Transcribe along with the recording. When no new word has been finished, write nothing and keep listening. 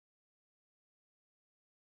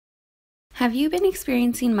Have you been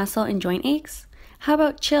experiencing muscle and joint aches? How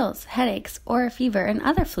about chills, headaches, or a fever and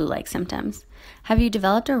other flu-like symptoms? Have you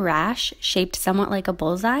developed a rash shaped somewhat like a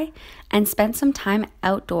bullseye and spent some time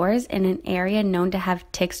outdoors in an area known to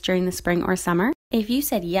have ticks during the spring or summer? If you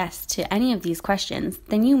said yes to any of these questions,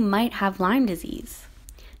 then you might have Lyme disease.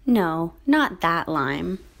 No, not that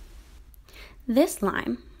Lyme. This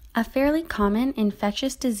Lyme, a fairly common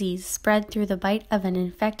infectious disease spread through the bite of an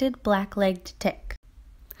infected black-legged tick.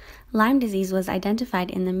 Lyme disease was identified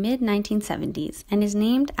in the mid-1970s and is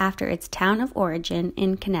named after its town of origin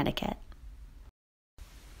in Connecticut.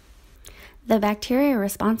 The bacteria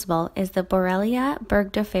responsible is the Borrelia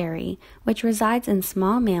burgdorferi, which resides in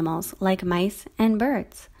small mammals like mice and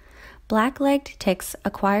birds. Black-legged ticks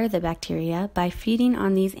acquire the bacteria by feeding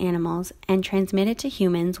on these animals and transmit it to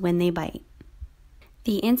humans when they bite.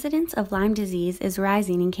 The incidence of Lyme disease is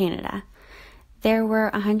rising in Canada. There were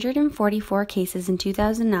 144 cases in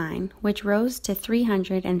 2009, which rose to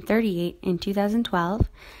 338 in 2012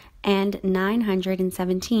 and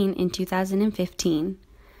 917 in 2015.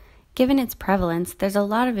 Given its prevalence, there's a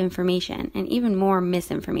lot of information and even more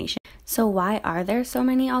misinformation. So why are there so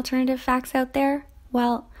many alternative facts out there?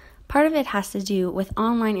 Well, part of it has to do with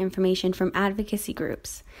online information from advocacy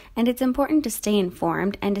groups, and it's important to stay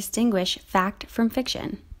informed and distinguish fact from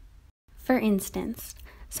fiction. For instance,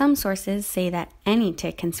 some sources say that any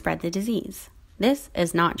tick can spread the disease. This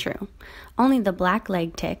is not true. Only the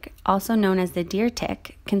black-legged tick, also known as the deer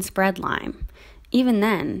tick, can spread Lyme. Even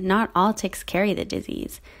then, not all ticks carry the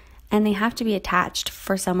disease, and they have to be attached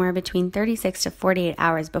for somewhere between 36 to 48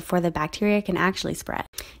 hours before the bacteria can actually spread.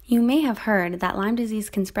 You may have heard that Lyme disease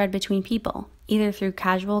can spread between people, either through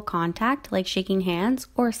casual contact like shaking hands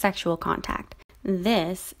or sexual contact.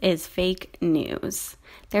 This is fake news.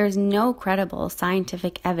 There is no credible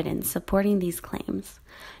scientific evidence supporting these claims.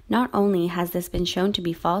 Not only has this been shown to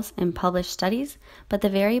be false in published studies, but the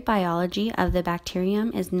very biology of the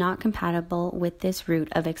bacterium is not compatible with this route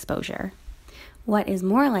of exposure. What is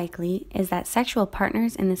more likely is that sexual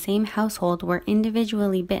partners in the same household were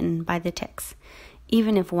individually bitten by the ticks,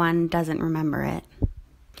 even if one doesn't remember it.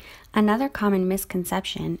 Another common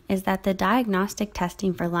misconception is that the diagnostic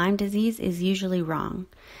testing for Lyme disease is usually wrong.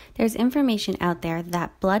 There's information out there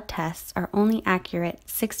that blood tests are only accurate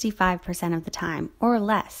 65% of the time, or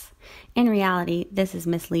less. In reality, this is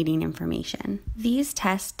misleading information. These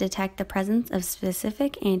tests detect the presence of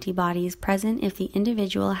specific antibodies present if the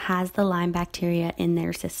individual has the Lyme bacteria in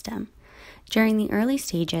their system. During the early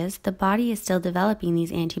stages, the body is still developing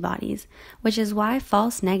these antibodies, which is why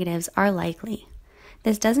false negatives are likely.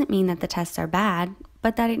 This doesn't mean that the tests are bad,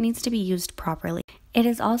 but that it needs to be used properly. It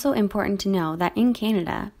is also important to know that in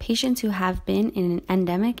Canada, patients who have been in an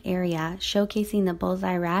endemic area showcasing the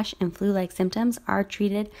bullseye rash and flu-like symptoms are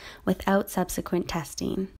treated without subsequent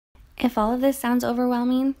testing. If all of this sounds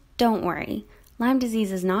overwhelming, don't worry. Lyme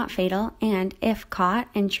disease is not fatal, and if caught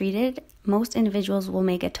and treated, most individuals will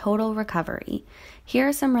make a total recovery. Here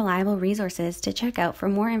are some reliable resources to check out for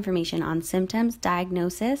more information on symptoms,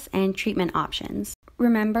 diagnosis, and treatment options.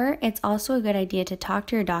 Remember, it's also a good idea to talk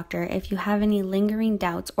to your doctor if you have any lingering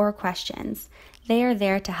doubts or questions. They are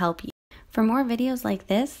there to help you. For more videos like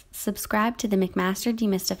this, subscribe to the McMaster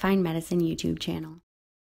Demystifying Medicine YouTube channel.